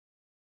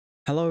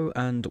Hello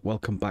and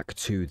welcome back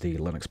to the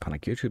Linux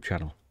Panic YouTube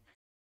channel.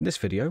 In this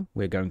video,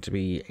 we're going to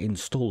be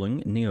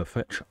installing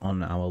Neofetch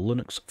on our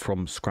Linux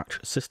from scratch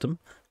system,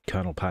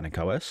 kernel Panic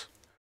OS.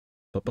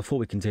 But before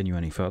we continue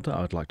any further,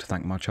 I'd like to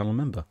thank my channel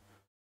member.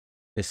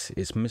 This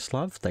is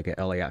Mislav. They get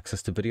early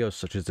access to videos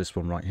such as this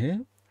one right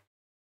here.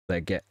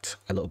 They get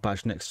a little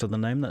badge next to the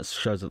name that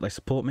shows that they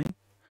support me.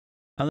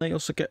 And they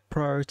also get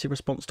priority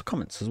response to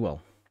comments as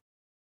well.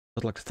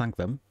 I'd like to thank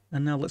them.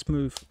 And now let's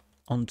move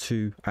on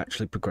to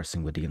actually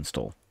progressing with the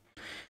install.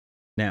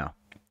 Now,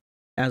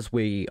 as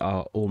we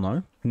all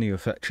know,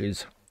 Neofetch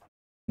is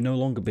no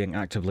longer being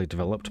actively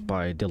developed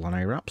by Dylan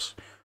Araps,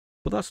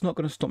 but that's not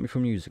going to stop me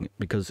from using it,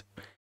 because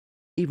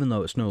even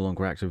though it's no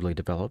longer actively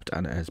developed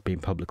and it has been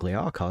publicly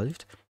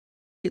archived,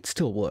 it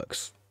still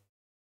works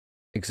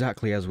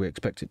exactly as we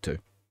expect it to.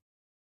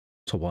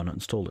 So why not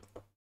install it?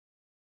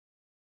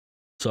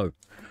 So,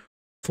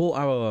 for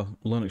our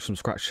Linux from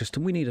scratch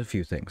system, we need a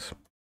few things.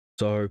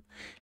 So,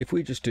 if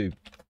we just do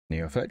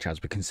Neofetch,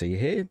 as we can see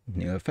here,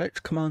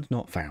 Neofetch command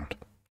not found.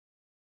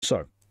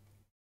 So,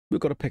 we've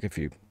got to pick a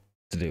few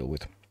to deal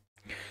with.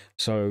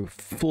 So,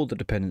 for the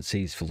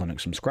dependencies for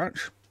Linux from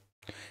scratch,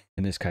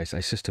 in this case a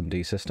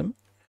systemd system,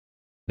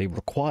 the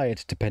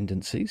required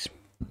dependencies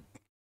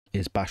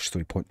is bash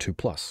 3.2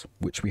 plus,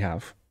 which we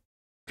have.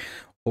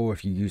 Or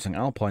if you're using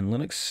Alpine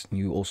Linux,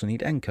 you also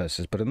need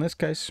ncurses, but in this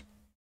case,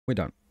 we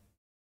don't.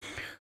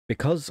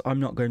 Because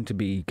I'm not going to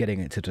be getting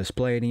it to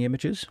display any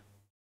images,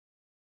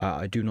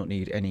 I do not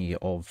need any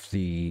of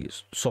the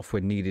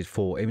software needed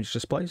for image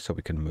display, so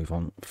we can move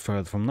on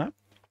further from that.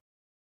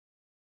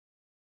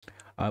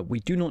 We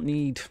do not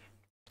need,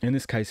 in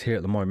this case here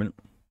at the moment,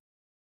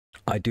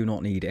 I do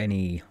not need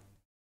any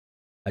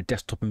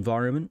desktop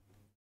environment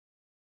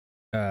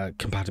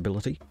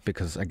compatibility,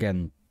 because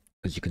again,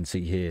 as you can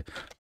see here,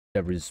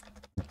 there is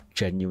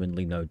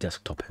genuinely no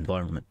desktop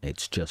environment.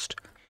 It's just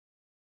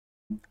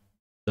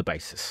the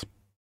basis.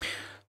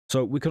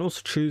 So we can also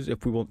choose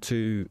if we want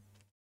to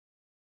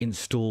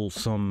install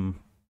some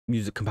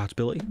music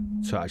compatibility,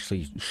 so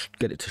actually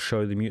get it to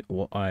show the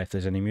if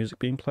there's any music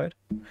being played.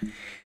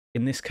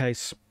 In this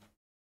case,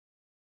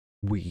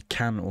 we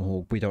can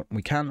or we don't.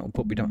 We can,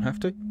 but we don't have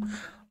to.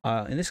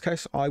 In this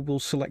case, I will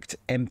select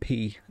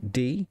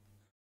MPD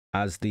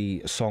as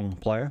the song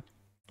player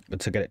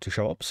to get it to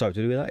show up. So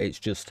to do that, it's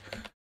just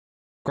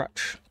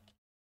scratch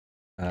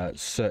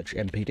search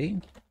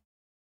MPD.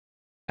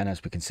 And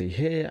as we can see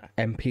here,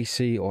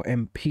 MPC or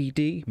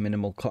MPD,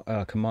 minimal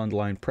command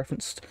line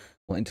preference,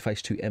 will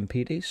interface to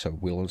MPD, so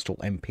we'll install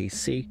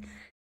MPC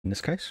in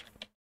this case.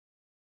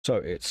 So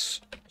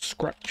it's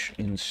scratch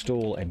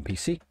install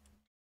MPC.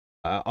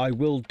 I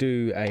will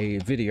do a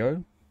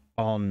video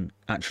on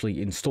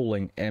actually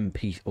installing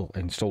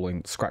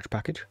installing Scratch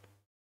package.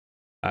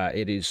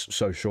 It is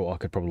so short I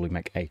could probably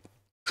make a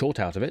short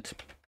out of it.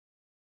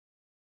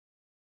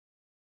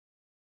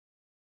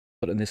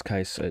 But in this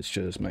case, it's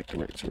just make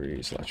directory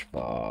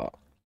 /var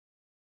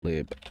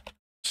lib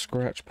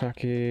scratch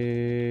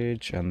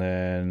package and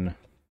then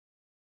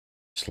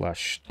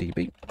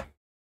 /db.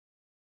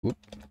 Whoop.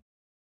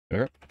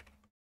 Okay.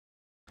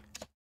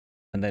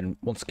 And then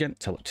once again,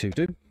 tell it to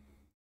do.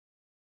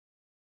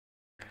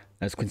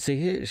 As you can see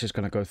here, it's just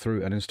going to go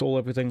through and install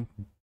everything,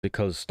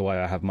 because the way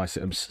I have my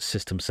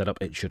system set up,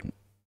 it should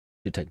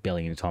take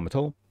barely any time at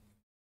all.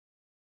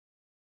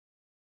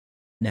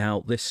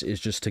 Now, this is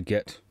just to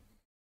get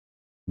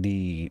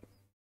the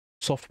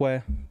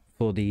software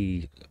for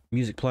the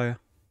music player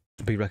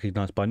to be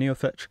recognized by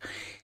Neofetch.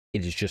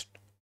 It is just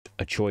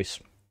a choice.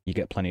 You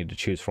get plenty to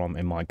choose from.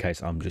 In my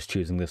case, I'm just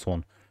choosing this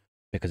one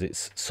because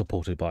it's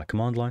supported by a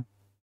command line.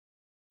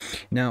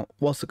 Now,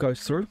 whilst it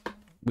goes through,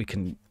 we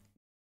can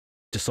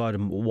decide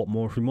what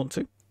more if we want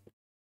to.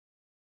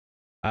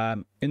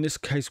 In this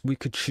case, we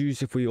could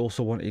choose if we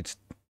also wanted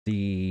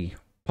the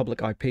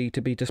public IP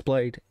to be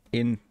displayed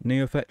in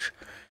Neofetch.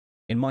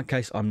 In my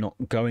case, I'm not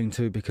going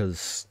to,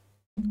 because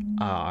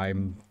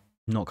I'm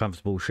not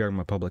comfortable sharing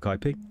my public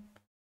IP.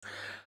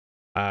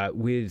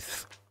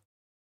 With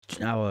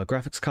our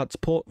graphics card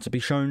support to be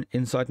shown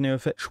inside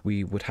Neofetch,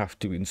 we would have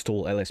to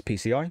install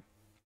LSPCI,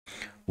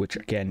 which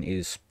again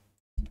is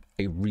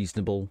a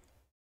reasonable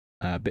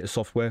bit of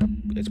software.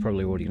 It's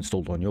probably already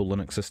installed on your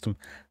Linux system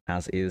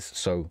as is,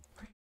 so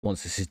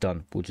once this is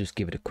done, we'll just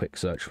give it a quick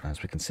search.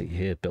 As we can see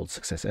here, build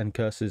success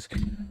ncurses.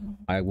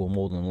 I will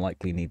more than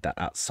likely need that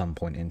at some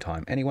point in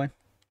time anyway.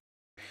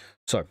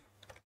 So,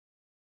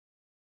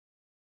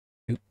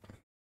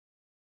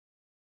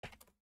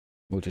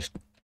 we'll just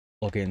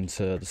log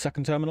into the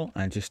second terminal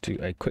and just do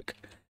a quick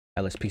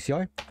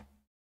LSPCI.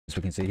 As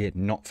we can see here,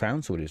 not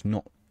found, so it is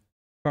not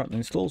currently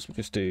installed. So we'll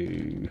just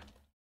do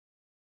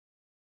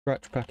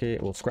scratch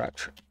packet or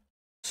scratch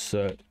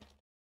search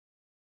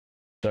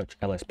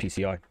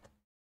LSPCI.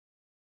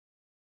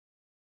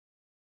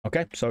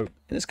 Okay, so in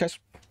this case,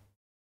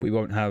 we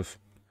won't have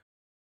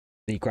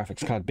the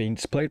graphics card being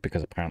displayed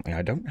because apparently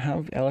I don't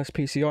have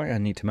LSPCI. I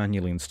need to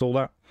manually install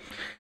that.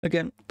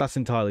 Again, that's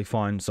entirely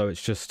fine, so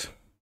it's just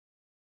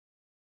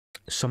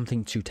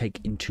something to take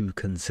into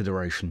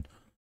consideration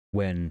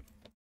when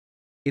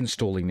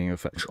installing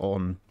Neofetch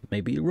on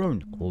maybe your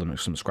own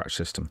Linux from scratch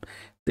system.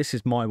 This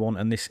is my one,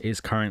 and this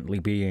is currently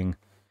being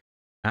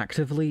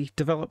actively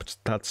developed.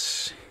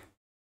 That's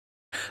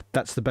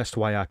the best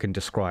way I can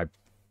describe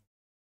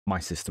my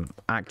system.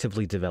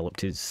 Actively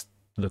developed is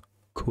the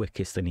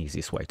quickest and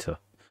easiest way to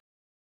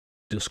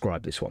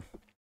describe this one.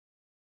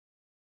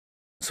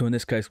 So in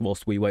this case,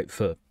 whilst we wait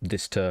for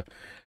this to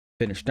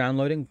finish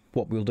downloading,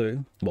 what we'll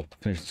do, well,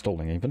 finish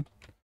installing even,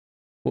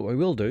 what we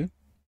will do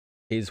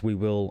is we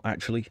will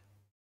actually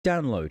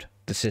download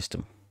the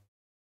system.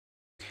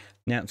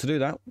 Now, to do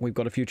that, we've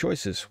got a few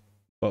choices,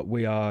 but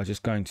we are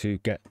just going to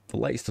get the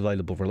latest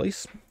available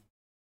release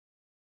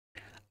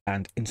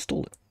and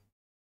install it.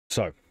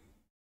 So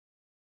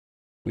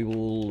we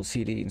will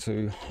cd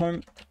into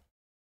home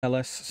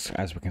ls.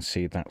 As we can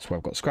see, that's where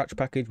I've got scratch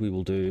package. We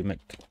will do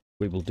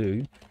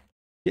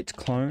git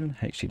clone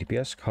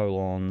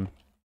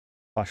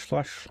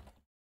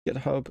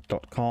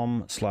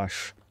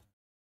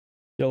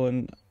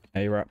https://github.com/Dylan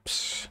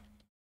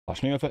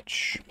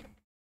araps/neofetch.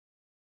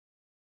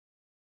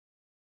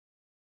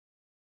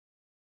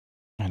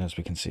 And as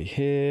we can see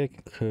here,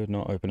 could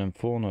not open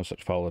M4, no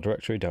such file or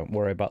directory. Don't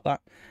worry about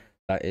that.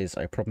 That is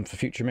a problem for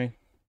future me.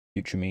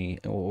 Future me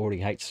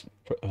already hates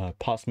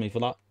past me for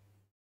that.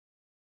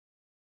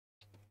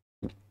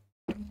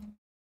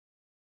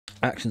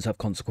 Actions have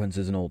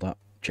consequences and all that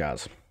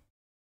jazz.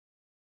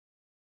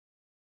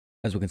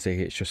 As we can see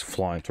here, it's just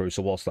flying through.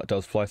 So whilst that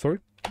does fly through,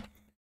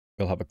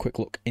 we'll have a quick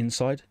look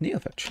inside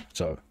Neofetch.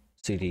 So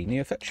cd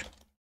Neofetch.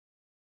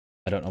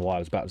 I don't know why I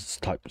was about to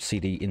type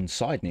cd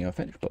inside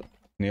Neofetch, but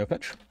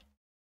Neofetch.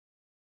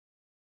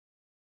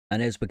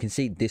 And as we can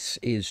see, this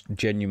is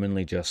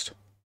genuinely just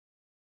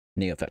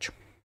Neofetch.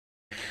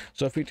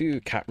 So if we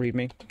do cat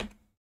readme,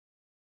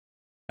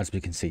 as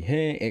we can see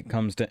here, it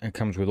comes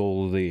with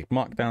all of the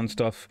markdown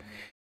stuff.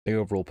 The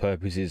overall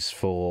purpose is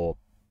for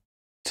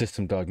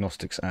system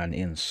diagnostics and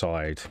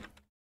inside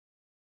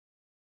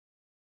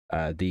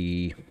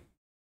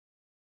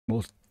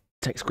we'll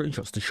take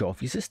screenshots to show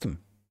off your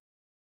system,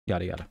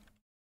 yada yada.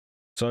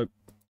 So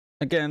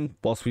again,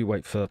 whilst we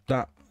wait for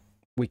that,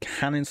 we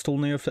can install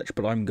Neofetch,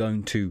 but I'm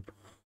going to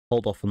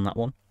hold off on that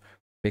one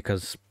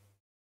because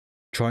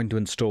trying to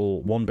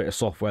install one bit of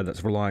software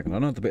that's relying on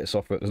another bit of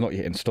software that's not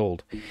yet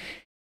installed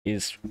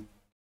is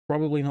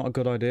probably not a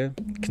good idea,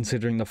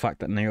 considering the fact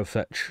that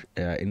Neofetch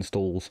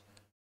installs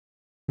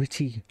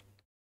pretty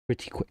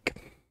quick.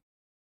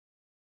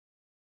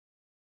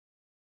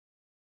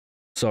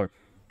 So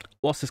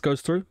whilst this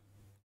goes through,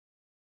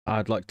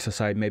 I'd like to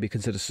say maybe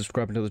consider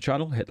subscribing to the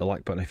channel, hit the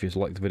like button if you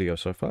liked the video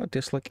so far,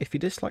 dislike if you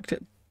disliked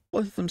it.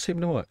 Both of them seem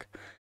to work.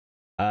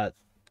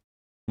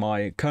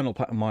 My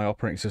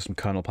operating system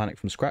kernel panic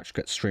from scratch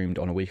gets streamed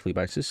on a weekly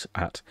basis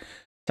at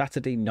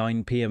Saturday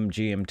 9 PM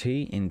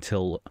GMT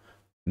until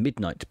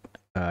midnight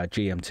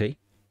GMT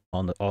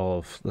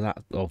of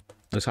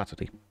the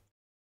Saturday.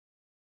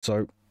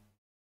 So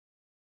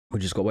we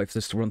just got to wait for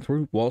this to run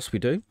through. Whilst we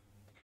do,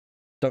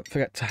 don't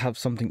forget to have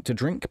something to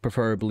drink,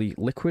 preferably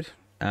liquid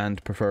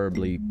and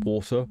preferably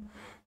water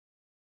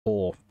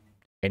or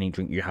any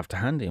drink you have to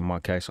hand. In my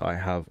case, I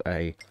have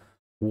a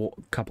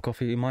cup of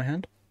coffee in my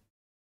hand.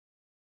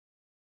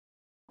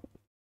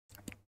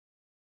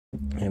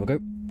 Here we go.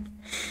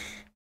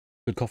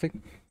 Good coffee.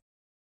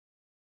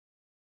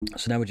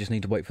 So now we just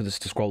need to wait for this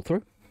to scroll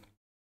through.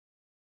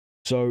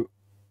 So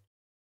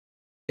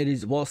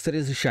whilst it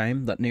is a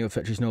shame that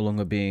Neofetch is no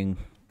longer being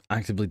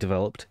actively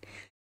developed,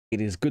 it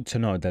is good to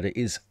know that it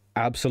is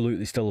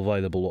absolutely still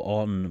available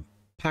on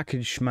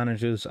package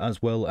managers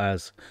as well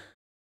as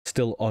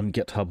still on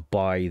GitHub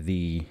by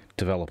the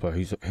developer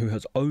who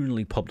has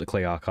only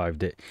publicly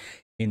archived it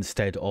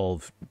instead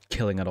of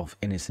killing it off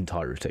in its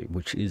entirety,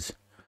 which is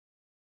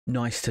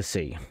nice to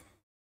see.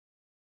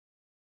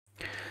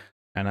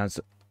 And as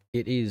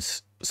it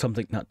is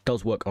something that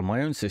does work on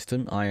my own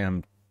system, I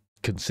am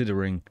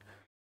considering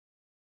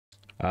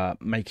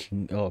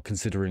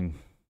considering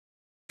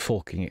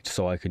forking it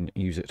so I can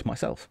use it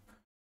myself.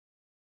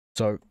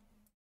 So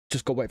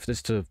just got to wait for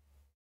this to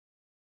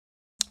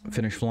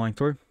finish flying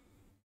through.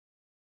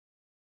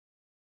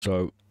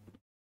 So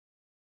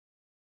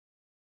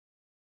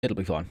it'll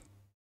be fine.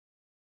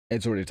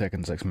 It's already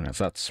taken 6 minutes.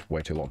 That's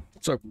way too long.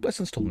 So let's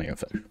install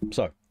Neofetch.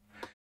 So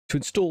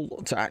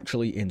to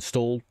actually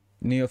install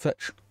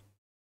Neofetch,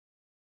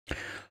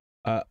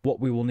 what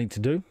we will need to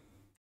do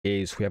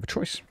is we have a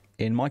choice.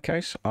 In my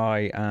case,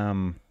 I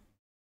am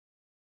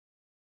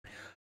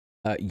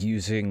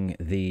using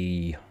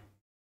the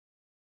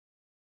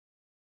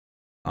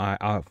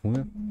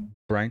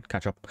brain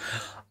catch up.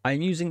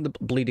 I'm using the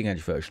bleeding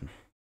edge version.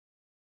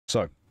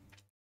 So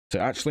to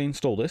actually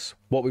install this,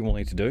 what we will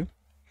need to do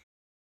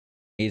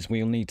is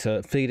we'll need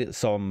to feed it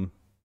some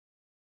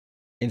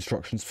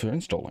instructions for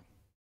installing.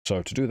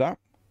 So to do that,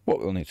 what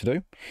we'll need to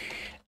do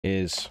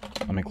is,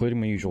 I'm including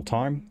my usual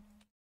time,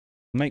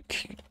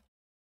 make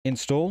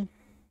install,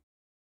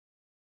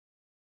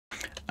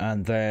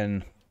 and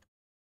then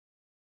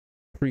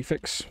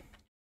prefix,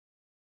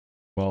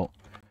 well,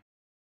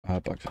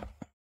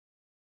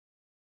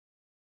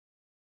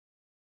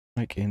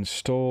 Make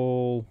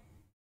install.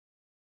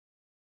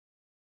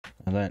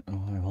 And then,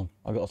 oh, hang on.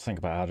 I've got to think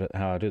about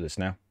how I do this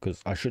now,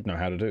 because I should know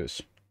how to do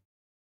this.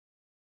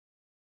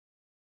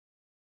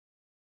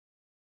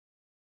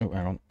 Oh,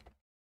 hang on.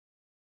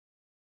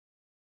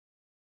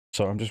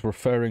 So I'm just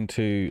referring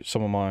to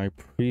some of my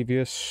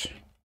previous...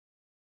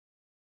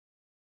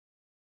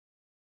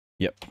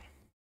 Yep.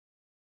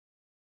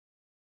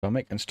 So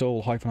make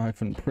install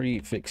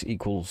prefix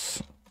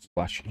equals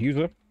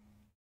 /user.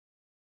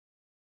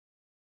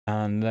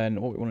 And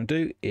then what we want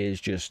to do is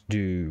just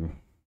do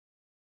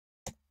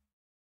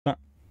that.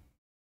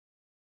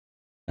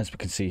 As we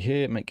can see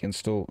here, make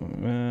install.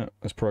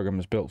 This program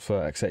is built for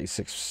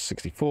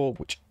x86-64,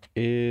 which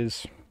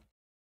is...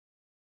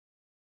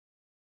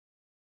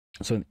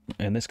 So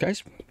in this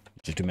case,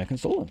 just do make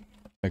install.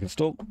 Make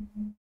install.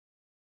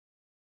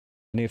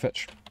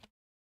 Neofetch.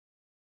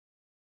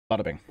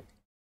 Bada bing.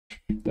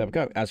 There we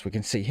go. As we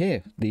can see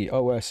here, the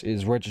OS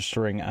is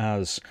registering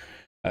as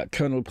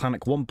kernel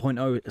panic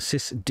 1.0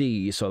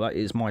 sysd. So that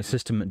is my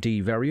system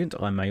D variant.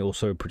 I may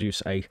also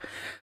produce a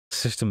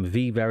system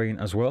V variant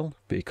as well,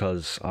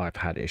 because I've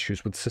had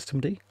issues with system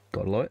D.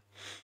 Gotta love it.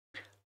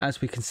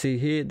 As we can see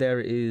here, there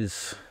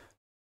is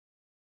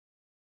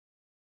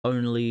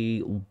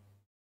only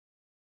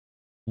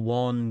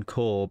one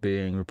core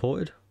being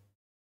reported.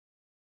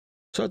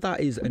 So that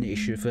is an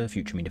issue for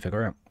future me to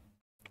figure out.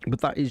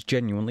 But that is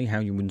genuinely how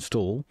you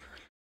install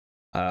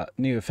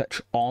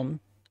Neofetch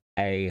on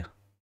a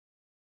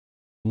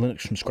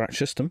Linux from scratch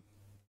system,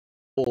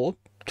 or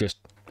just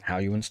how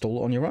you install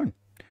it on your own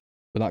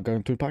without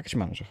going through Package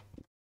Manager.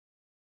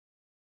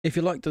 If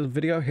you liked the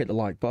video, hit the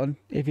like button.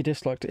 If you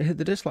disliked it, hit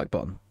the dislike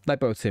button. They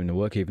both seem to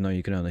work, even though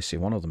you can only see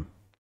one of them.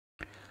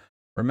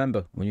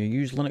 Remember, when you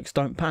use Linux,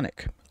 don't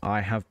panic.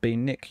 I have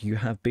been Nick, you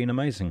have been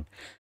amazing.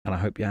 And I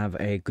hope you have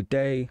a good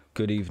day,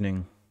 good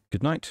evening,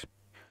 good night,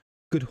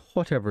 good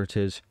whatever it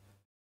is,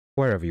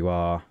 wherever you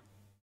are.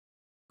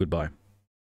 Goodbye.